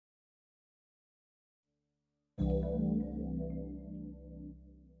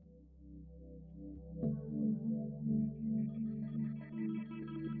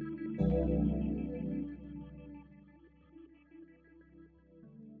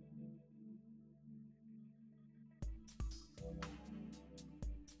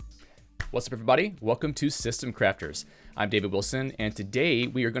What's up, everybody? Welcome to System Crafters. I'm David Wilson, and today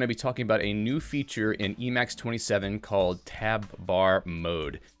we are going to be talking about a new feature in Emacs 27 called tab bar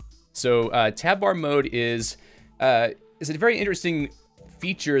mode. So tab bar mode is a very interesting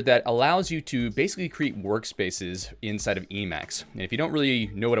feature that allows you to basically create workspaces inside of Emacs. And if you don't really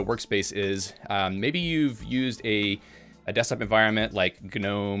know what a workspace is, maybe you've used a desktop environment like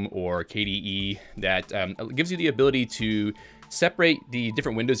GNOME or KDE that gives you the ability to separate the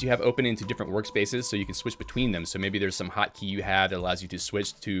different windows you have open into different workspaces so you can switch between them. So maybe there's some hotkey you have that allows you to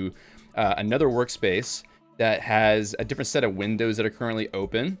switch to another workspace that has a different set of windows that are currently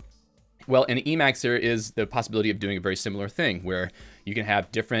open. Well, in Emacs, there is the possibility of doing a very similar thing where you can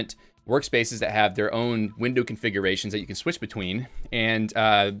have different workspaces that have their own window configurations that you can switch between. And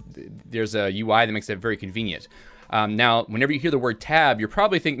there's a UI that makes that very convenient. Now, whenever you hear the word tab, you're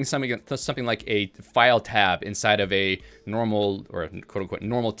probably thinking something like a file tab inside of a normal or quote unquote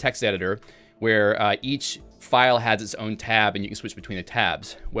normal text editor where each file has its own tab and you can switch between the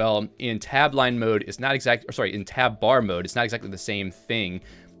tabs. Well, in tab line mode, it's not in tab bar mode, it's not exactly the same thing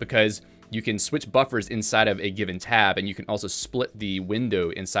because you can switch buffers inside of a given tab, and you can also split the window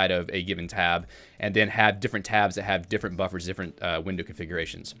inside of a given tab and then have different tabs that have different buffers, different window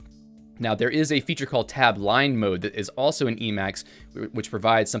configurations. Now, there is a feature called tab line mode that is also in Emacs, which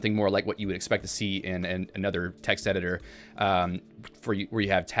provides something more like what you would expect to see in another text editor where you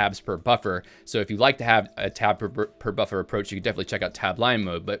have tabs per buffer. So if you like to have a tab per buffer approach, you can definitely check out tab line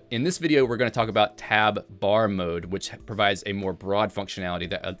mode. But in this video, we're going to talk about tab bar mode, which provides a more broad functionality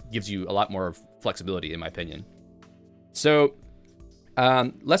that gives you a lot more flexibility, in my opinion. So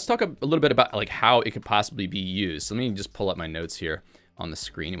let's talk a little bit about like how it could possibly be used. So let me just pull up my notes here on the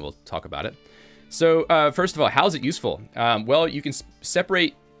screen and we'll talk about it. So first of all, how is it useful? Well, you can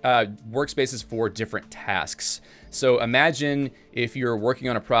separate workspaces for different tasks. So imagine if you're working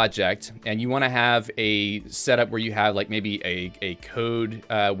on a project and you want to have a setup where you have like maybe a code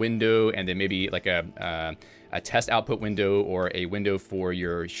window and then maybe like a test output window or a window for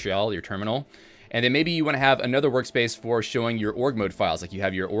your shell, your terminal. And then maybe you want to have another workspace for showing your org mode files, like you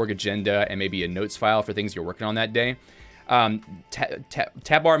have your org agenda and maybe a notes file for things you're working on that day.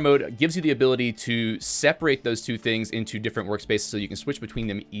 Tab bar mode gives you the ability to separate those two things into different workspaces so you can switch between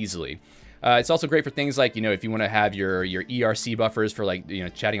them easily. It's also great for things like, if you want to have your ERC buffers for like,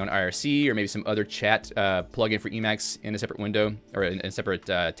 chatting on IRC or maybe some other chat plugin for Emacs in a separate window or in a separate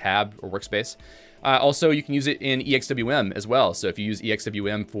tab or workspace. Also, you can use it in EXWM as well. So if you use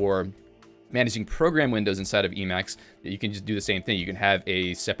EXWM for managing program windows inside of Emacs, you can just do the same thing. You can have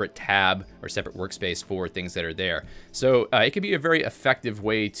a separate tab or separate workspace for things that are there. So it can be a very effective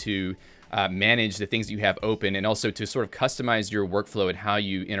way to manage the things that you have open and also to sort of customize your workflow and how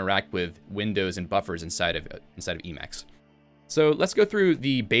you interact with windows and buffers inside of Emacs. So let's go through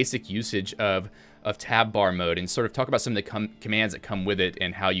the basic usage of tab bar mode and sort of talk about some of the commands that come with it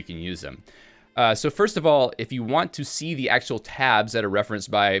and how you can use them. So first of all, if you want to see the actual tabs that are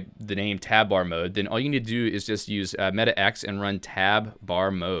referenced by the name tab bar mode, then all you need to do is just use meta X and run tab bar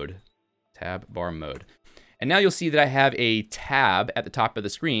mode. And now you'll see that I have a tab at the top of the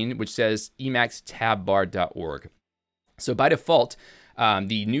screen, which says emacstabbar.org. So by default,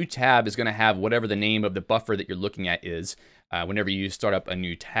 the new tab is going to have whatever the name of the buffer that you're looking at is whenever you start up a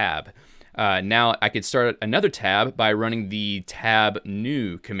new tab. Now I could start another tab by running the tab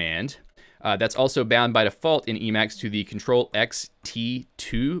new command. That's also bound by default in Emacs to the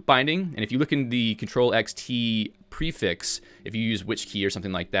Control-X-T2 binding. And if you look in the Control-X-T prefix, if you use which key or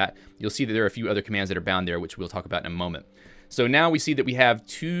something like that, you'll see that there are a few other commands that are bound there, which we'll talk about in a moment. So now we see that we have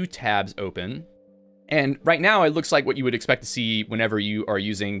two tabs open. And right now it looks like what you would expect to see whenever you are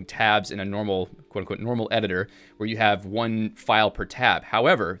using tabs in a normal, quote unquote, normal editor, where you have one file per tab.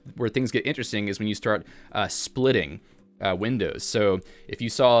 However, where things get interesting is when you start splitting windows. So if you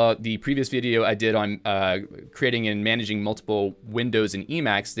saw the previous video I did on creating and managing multiple windows in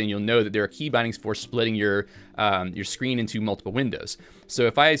Emacs, then you'll know that there are key bindings for splitting your screen into multiple windows. So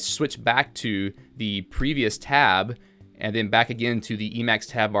if I switch back to the previous tab and then back again to the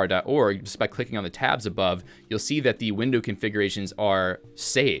emacstabbar.org, just by clicking on the tabs above, you'll see that the window configurations are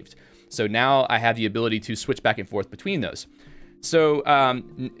saved. So now I have the ability to switch back and forth between those. So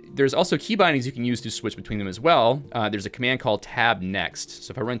there's also key bindings you can use to switch between them as well. There's a command called tab next.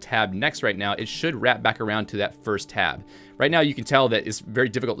 So if I run tab next right now, it should wrap back around to that first tab. Right now you can tell that it's very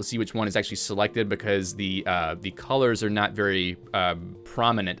difficult to see which one is actually selected because the colors are not very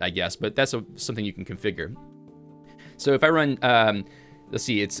prominent, I guess, but that's something you can configure. So if I run, let's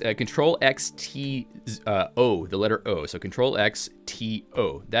see, it's Control X T O, the letter O. So Control X T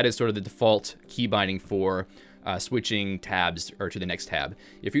O. That is sort of the default key binding for switching tabs or to the next tab.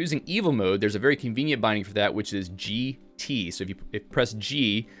 If you're using evil mode, there's a very convenient binding for that, which is GT. So if you press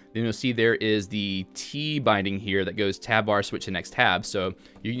G, then you'll see there is the T binding here that goes tab bar switch to next tab. So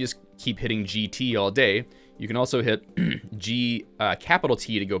you can just keep hitting GT all day. You can also hit G capital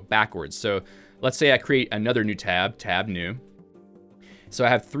T to go backwards. So let's say I create another new tab, tab new. So I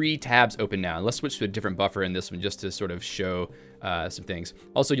have 3 tabs open now. Let's switch to a different buffer in this one just to sort of show some things.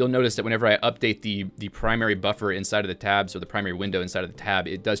 Also, you'll notice that whenever I update the primary buffer inside of the tabs or the primary window inside of the tab,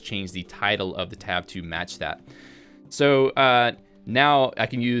 it does change the title of the tab to match that. So now I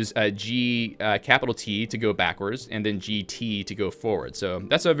can use G capital T to go backwards and then GT to go forward. So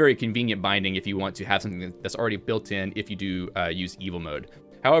that's a very convenient binding if you want to have something that's already built in if you do use evil mode.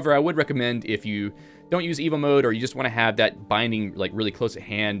 However, I would recommend if you don't use evil mode or you just want to have that binding like really close at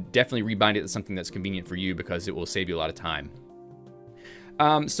hand, definitely rebind it to something that's convenient for you because it will save you a lot of time.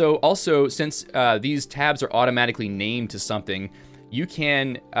 So also, since these tabs are automatically named to something, you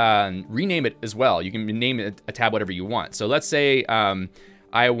can rename it as well. You can name it a tab whatever you want. So let's say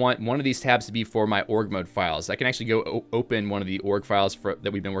I want one of these tabs to be for my org mode files. I can actually go open one of the org files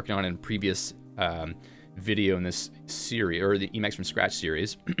that we've been working on in previous video in this series, or the Emacs from scratch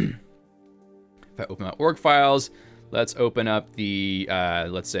series. If I open my org files, let's open up the,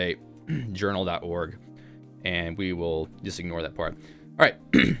 let's say, journal.org, and we will just ignore that part. All right,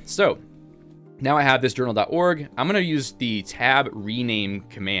 so now I have this journal.org. I'm going to use the tab rename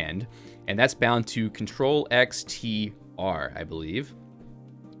command, and that's bound to Control X T R, I believe.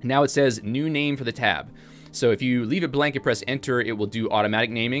 Now it says new name for the tab. So if you leave it blank and press enter, it will do automatic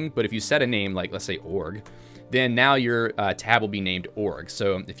naming. But if you set a name, like let's say org, then now your tab will be named org.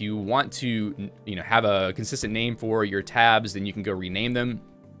 So if you want to, have a consistent name for your tabs, then you can go rename them.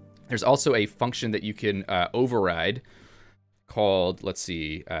 There's also a function that you can override called, let's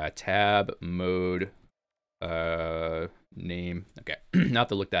see, tab mode name. Okay, now I have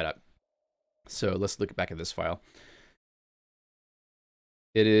to look that up. So let's look back at this file.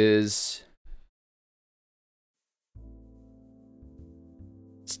 It is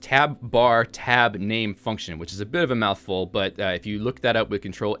tab bar tab name function, which is a bit of a mouthful, but if you look that up with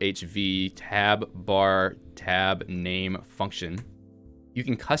Control HV, tab bar tab name function, you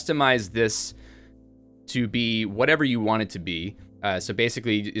can customize this to be whatever you want it to be. So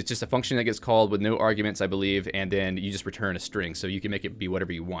basically, it's just a function that gets called with no arguments, I believe, and then you just return a string. So you can make it be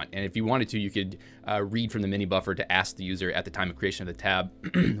whatever you want. And if you wanted to, you could read from the mini buffer to ask the user at the time of creation of the tab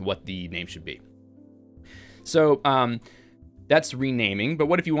what the name should be. So that's renaming, but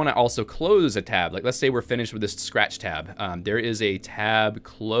what if you want to also close a tab? Like let's say we're finished with this scratch tab. There is a tab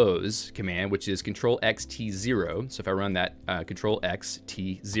close command, which is Control X T0. So if I run that Control X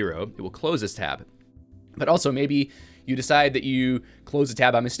T0, it will close this tab. But also maybe you decide that you close a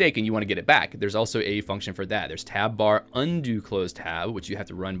tab by mistake and you want to get it back. There's also a function for that. There's tab bar undo close tab, which you have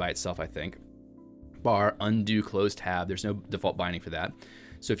to run by itself, I think. Bar undo close tab. There's no default binding for that.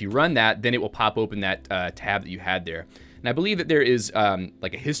 So if you run that, then it will pop open that tab that you had there. And I believe that there is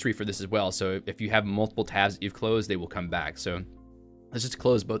like a history for this as well. So if you have multiple tabs that you've closed, they will come back. So let's just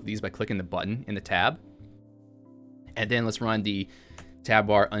close both of these by clicking the button in the tab. And then let's run the tab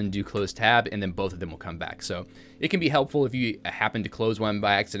bar undo close tab, and then both of them will come back. So it can be helpful if you happen to close one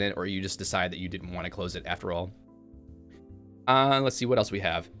by accident, or you just decide that you didn't want to close it after all. Let's see what else we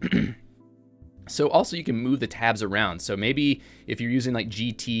have. So also you can move the tabs around. So maybe if you're using like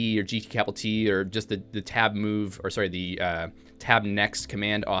GT or GT capital T or just the tab move, or sorry, the tab next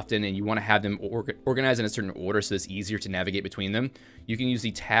command often, and you want to have them organized in a certain order so it's easier to navigate between them, you can use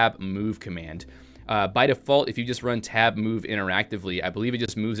the tab move command. By default, if you just run tab move interactively, I believe it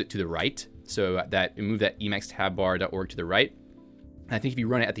just moves it to the right. So that move that Emacs tab bar.org to the right. And I think if you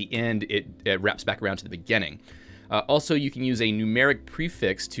run it at the end, it wraps back around to the beginning. Also, you can use a numeric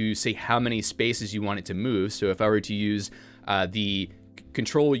prefix to say how many spaces you want it to move. So if I were to use the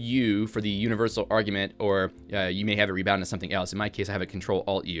Control U for the universal argument, or you may have it rebound to something else. In my case, I have a Control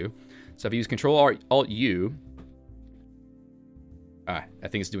Alt U. So if I use Control Alt U, I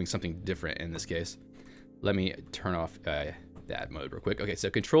think it's doing something different in this case. Let me turn off that mode real quick. Okay, so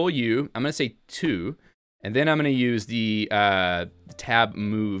Control U, I'm gonna say 2, And then I'm going to use the tab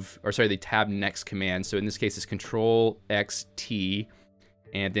move, or sorry, the tab next command. So in this case, it's Control X T,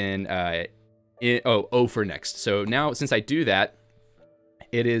 and then O for next. So now since I do that,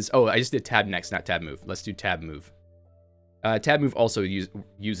 it is, I just did tab next, not tab move. Let's do tab move. Tab move also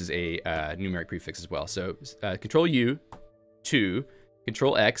uses a numeric prefix as well. So Control U, 2,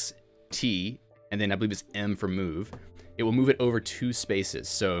 Control X, T, and then I believe it's M for move. It will move it over 2 spaces.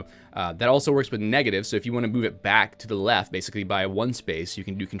 So that also works with negative. So if you want to move it back to the left, basically by 1 space, you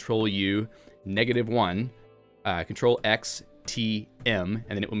can do Control U, -1, Control X, T, M,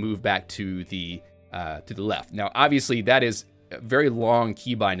 and then it will move back to the left. Now, obviously, that is a very long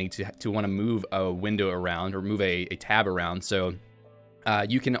key binding to want to move a window around or move a tab around. So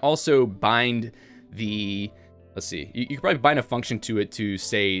you can also bind the, let's see, you can probably bind a function to it to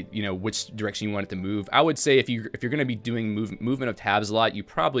say, you know, which direction you want it to move. I would say if you're going to be doing movement of tabs a lot, you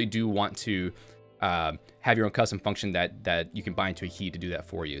probably do want to have your own custom function that you can bind to a key to do that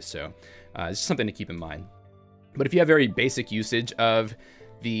for you. So it's just something to keep in mind. But if you have very basic usage of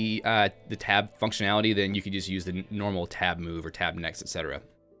the tab functionality, then you could just use the normal tab move or tab next, etc.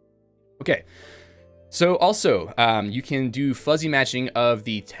 Okay. So also, you can do fuzzy matching of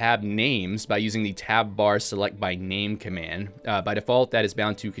the tab names by using the tab bar select by name command. By default, that is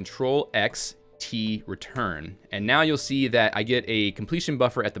bound to Control X, T, return. And now you'll see that I get a completion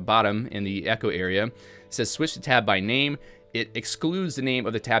buffer at the bottom in the echo area. It says switch to tab by name. It excludes the name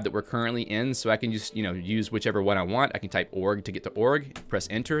of the tab that we're currently in, so I can just, you know, use whichever one I want. I can type org to get to org, press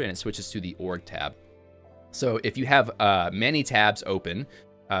enter, and it switches to the org tab. So if you have many tabs open,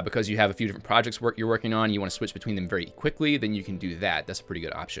 because you have a few different projects you're working on, you want to switch between them very quickly, then you can do that. That's a pretty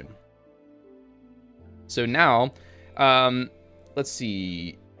good option. So now, let's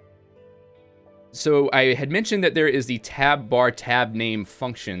see. So I had mentioned that there is the tab bar tab name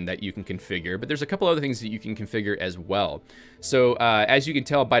function that you can configure, but there's a couple other things that you can configure as well. So as you can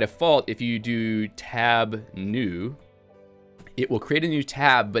tell by default, if you do tab new, it will create a new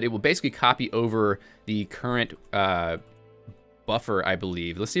tab, but it will basically copy over the current buffer, I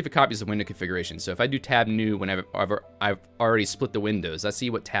believe. Let's see if it copies the window configuration. So if I do tab new whenever I've already split the windows, let's see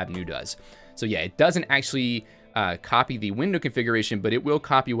what tab new does. So yeah, it doesn't actually copy the window configuration, but it will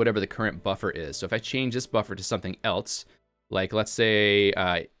copy whatever the current buffer is. So if I change this buffer to something else, like let's say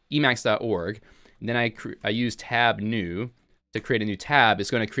emacs.org, and then I use tab new to create a new tab, it's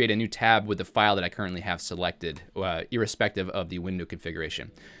going to create a new tab with the file that I currently have selected, irrespective of the window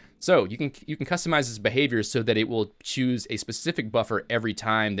configuration. So you can customize this behavior so that it will choose a specific buffer every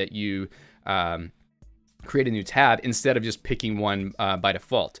time that you create a new tab instead of just picking one by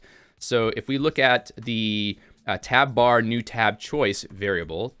default. So if we look at the tab bar new tab choice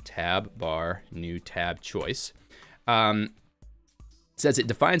variable, tab bar new tab choice, says it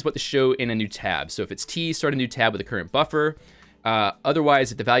defines what to show in a new tab. So if it's T, start a new tab with the current buffer.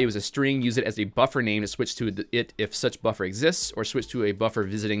 Otherwise, if the value is a string, use it as a buffer name to switch to it if such buffer exists, or switch to a buffer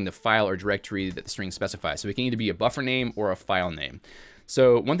visiting the file or directory that the string specifies. So it can either be a buffer name or a file name.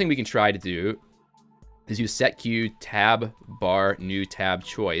 So one thing we can try to do is use setq tab bar new tab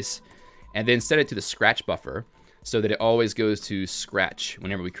choice, and then set it to the scratch buffer so that it always goes to scratch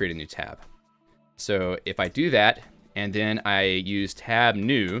whenever we create a new tab. So if I do that, and then I use tab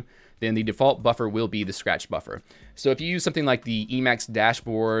new, then the default buffer will be the scratch buffer. So if you use something like the Emacs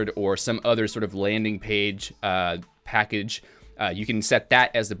dashboard or some other sort of landing page package, you can set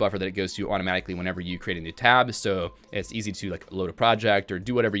that as the buffer that it goes to automatically whenever you create a new tab. So it's easy to like load a project or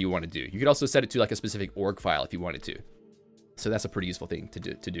do whatever you want to do. You could also set it to like a specific org file if you wanted to. So that's a pretty useful thing to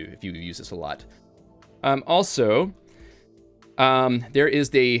do if you use this a lot. Also, there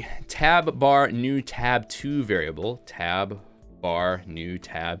is the tab bar new tab 2 variable, tab bar new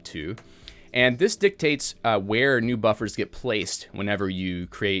tab 2. And this dictates where new buffers get placed whenever you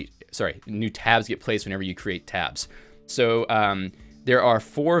create, new tabs get placed whenever you create tabs. So there are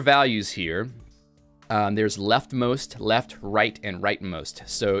 4 values here. There's leftmost, left, right, and rightmost.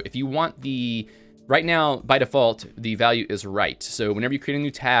 So if you want right now, by default, the value is right. So whenever you create a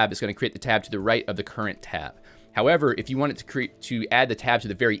new tab, it's going to create the tab to the right of the current tab. However, if you want it to add the tab to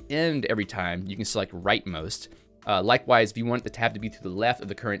the very end every time, you can select rightmost. Likewise, if you want the tab to be to the left of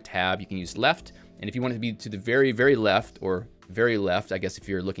the current tab, you can use left. And if you want it to be to the very, very left, or very left, I guess if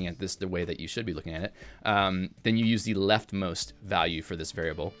you're looking at this the way that you should be looking at it, then you use the leftmost value for this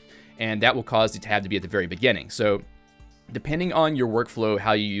variable. And that will cause the tab to be at the very beginning. So depending on your workflow,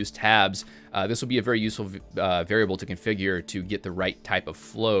 how you use tabs, this will be a very useful variable to configure to get the right type of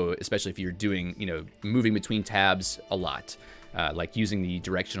flow, especially if you're doing, moving between tabs a lot, like using the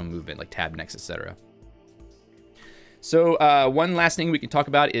directional movement, like tab next, etc. So one last thing we can talk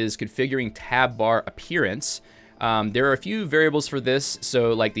about is configuring tab bar appearance. There are a few variables for this.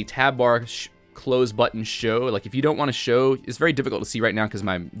 So like the tab bar close button show, like if you don't want to show, it's very difficult to see right now because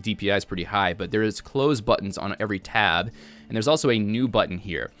my DPI is pretty high, but there is close buttons on every tab. And there's also a new button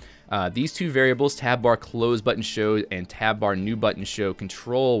here. These two variables, tab bar close button show and tab bar new button show,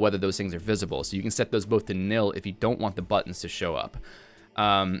 control whether those things are visible. So you can set those both to nil if you don't want the buttons to show up.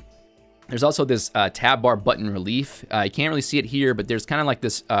 There's also this tab bar button relief. You can't really see it here, but there's kind of like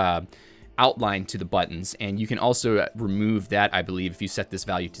this outline to the buttons, and you can also remove that, I believe, if you set this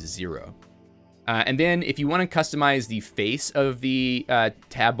value to 0. And then if you want to customize the face of the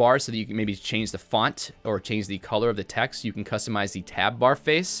tab bar so that you can maybe change the font or change the color of the text, you can customize the tab bar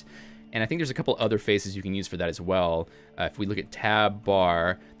face. And I think there's a couple other faces you can use for that as well. If we look at tab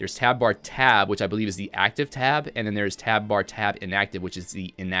bar, there's tab bar tab, which I believe is the active tab, and then there's tab bar tab inactive, which is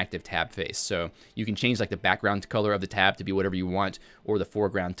the inactive tab face. So you can change like the background color of the tab to be whatever you want, or the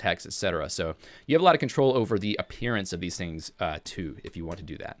foreground text, etc. So you have a lot of control over the appearance of these things too, if you want to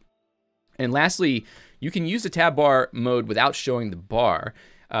do that. And lastly, you can use the tab bar mode without showing the bar.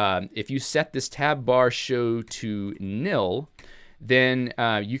 If you set this tab bar show to nil, then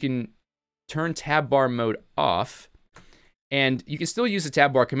you can turn tab bar mode off, and you can still use the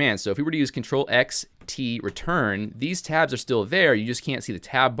tab bar command. So if we were to use Control-X, T, return, these tabs are still there. You just can't see the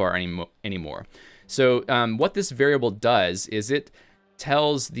tab bar anymore. So what this variable does is it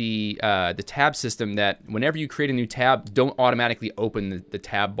tells the tab system that whenever you create a new tab, don't automatically open the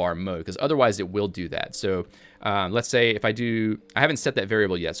tab bar mode, because otherwise it will do that. So let's say if I haven't set that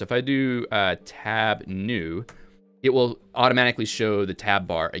variable yet. So if I do tab new, it will automatically show the tab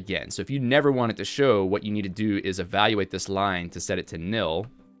bar again. So if you never want it to show, what you need to do is evaluate this line to set it to nil.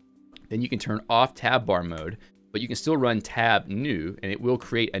 Then you can turn off tab bar mode, but you can still run tab new, and it will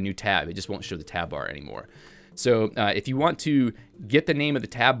create a new tab. It just won't show the tab bar anymore. So if you want to get the name of the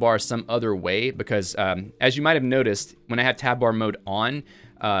tab bar some other way, because as you might have noticed, when I have tab bar mode on,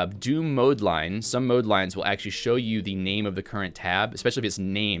 do mode line, some mode lines will actually show you the name of the current tab, especially if it's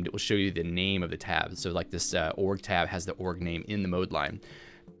named, it will show you the name of the tab. So like this org tab has the org name in the mode line.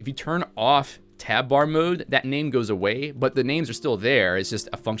 If you turn off tab bar mode, that name goes away, but the names are still there. It's just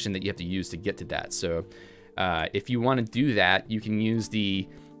a function that you have to use to get to that. So if you want to do that, you can use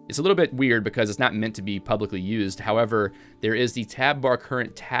it's a little bit weird because it's not meant to be publicly used. However, there is the tab bar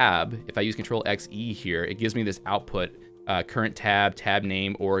current tab. If I use Control-X-E here, it gives me this output, current tab, tab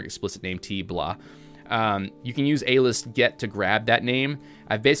name, or explicit name T, blah. You can use alist get to grab that name.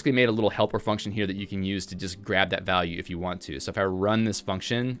 I've basically made a little helper function here that you can use to just grab that value if you want to. So if I run this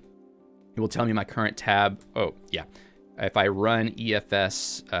function, it will tell me my current tab. Oh, yeah. If I run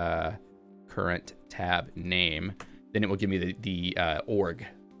EFS current tab name, then it will give me the org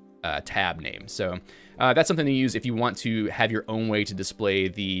tab name. So that's something to use if you want to have your own way to display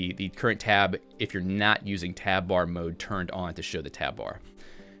the current tab if you're not using tab bar mode turned on to show the tab bar.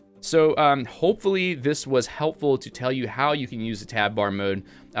 So hopefully this was helpful to tell you how you can use the tab bar mode.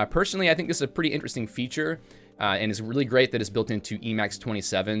 Personally, I think this is a pretty interesting feature, and it's really great that it's built into Emacs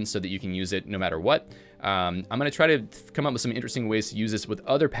 27 so that you can use it no matter what. I'm going to try to come up with some interesting ways to use this with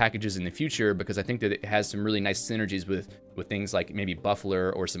other packages in the future, because I think that it has some really nice synergies with things like maybe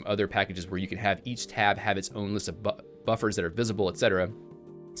Buffler or some other packages where you can have each tab have its own list of buffers that are visible, etc.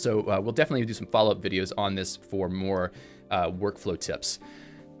 So we'll definitely do some follow-up videos on this for more workflow tips.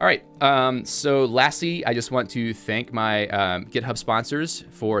 All right, so lastly, I just want to thank my GitHub sponsors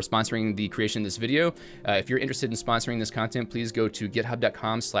for sponsoring the creation of this video. If you're interested in sponsoring this content, please go to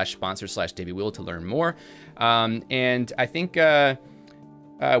github.com/sponsor/DavidWheel to learn more. And I think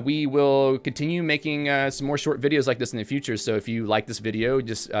we will continue making some more short videos like this in the future. So if you like this video,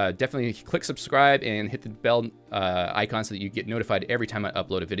 just definitely click subscribe and hit the bell icon so that you get notified every time I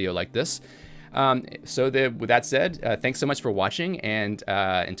upload a video like this. With that said, thanks so much for watching, and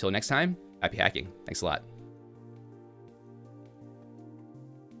until next time, happy hacking. Thanks a lot.